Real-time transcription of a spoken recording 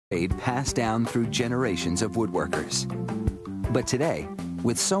trade passed down through generations of woodworkers. But today,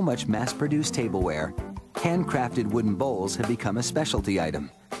 with so much mass-produced tableware, handcrafted wooden bowls have become a specialty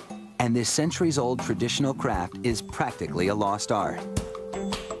item. And this centuries-old traditional craft is practically a lost art.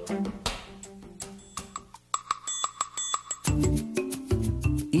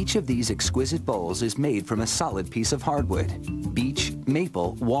 Each of these exquisite bowls is made from a solid piece of hardwood: beech,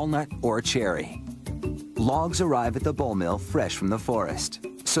 maple, walnut, or cherry. Logs arrive at the bowl mill fresh from the forest,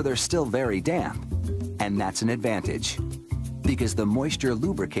 so they're still very damp. And that's an advantage, because the moisture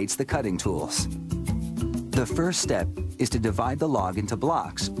lubricates the cutting tools. The first step is to divide the log into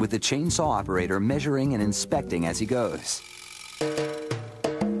blocks, with the chainsaw operator measuring and inspecting as he goes.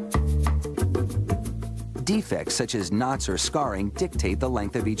 Defects such as knots or scarring dictate the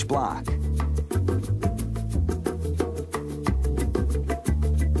length of each block.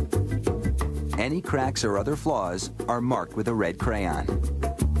 Any cracks or other flaws are marked with a red crayon.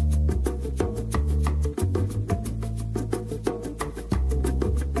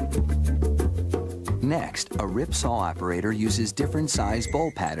 Next, a rip saw operator uses different size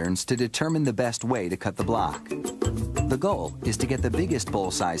bowl patterns to determine the best way to cut the block. The goal is to get the biggest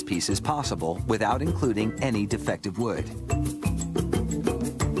bowl size pieces possible without including any defective wood.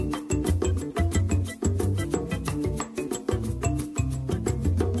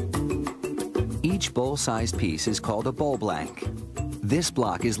 Each bowl-sized piece is called a bowl blank. This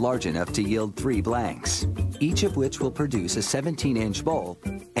block is large enough to yield 3 blanks, each of which will produce a 17-inch bowl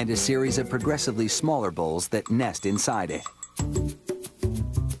and a series of progressively smaller bowls that nest inside it.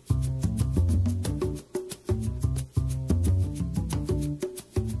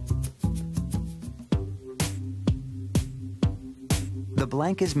 The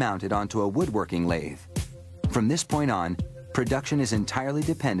blank is mounted onto a woodworking lathe. From this point on, production is entirely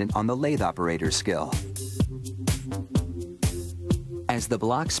dependent on the lathe operator's skill. As the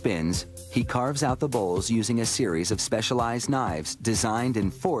block spins, he carves out the bowls using a series of specialized knives designed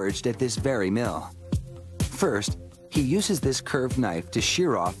and forged at this very mill. First, he uses this curved knife to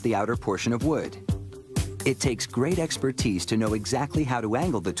shear off the outer portion of wood. It takes great expertise to know exactly how to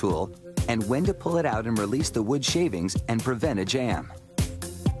angle the tool and when to pull it out and release the wood shavings and prevent a jam.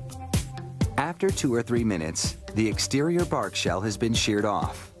 After 2 or 3 minutes, the exterior bark shell has been sheared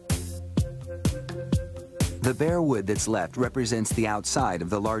off. The bare wood that's left represents the outside of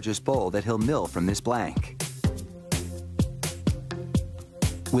the largest bowl that he'll mill from this blank.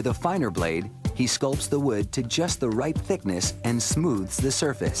 With a finer blade, he sculpts the wood to just the right thickness and smooths the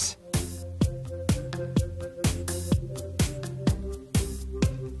surface.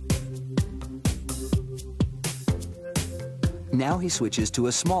 Now he switches to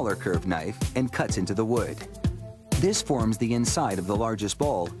a smaller curved knife and cuts into the wood. This forms the inside of the largest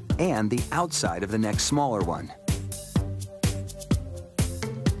bowl and the outside of the next smaller one.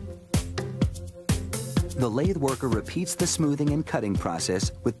 The lathe worker repeats the smoothing and cutting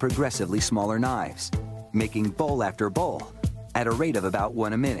process with progressively smaller knives, making bowl after bowl at a rate of about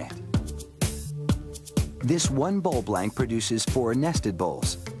 1 a minute. This one bowl blank produces 4 nested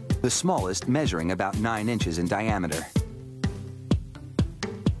bowls, the smallest measuring about 9 inches in diameter.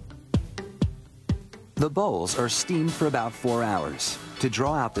 The bowls are steamed for about 4 hours to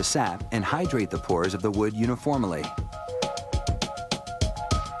draw out the sap and hydrate the pores of the wood uniformly.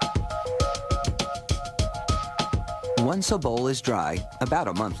 Once a bowl is dry, about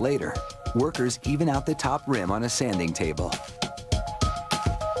a month later, workers even out the top rim on a sanding table.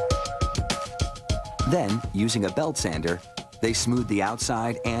 Then, using a belt sander, they smooth the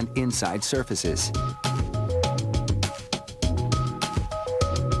outside and inside surfaces.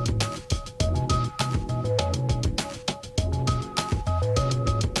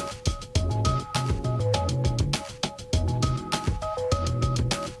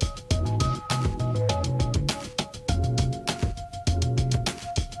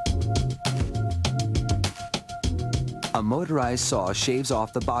 A motorized saw shaves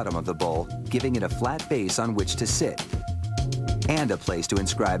off the bottom of the bowl, giving it a flat base on which to sit, and a place to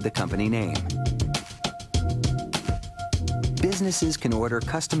inscribe the company name. Businesses can order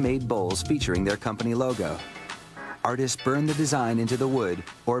custom-made bowls featuring their company logo. Artists burn the design into the wood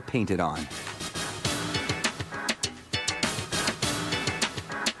or paint it on.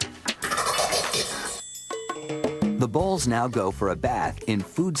 The bowls now go for a bath in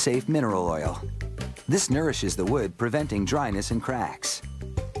food-safe mineral oil. This nourishes the wood, preventing dryness and cracks.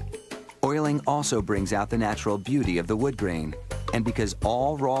 Oiling also brings out the natural beauty of the wood grain, and because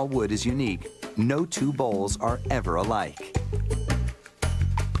all raw wood is unique, no 2 bowls are ever alike.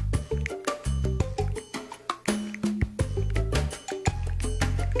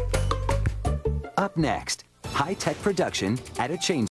 Up next, high-tech production at a chain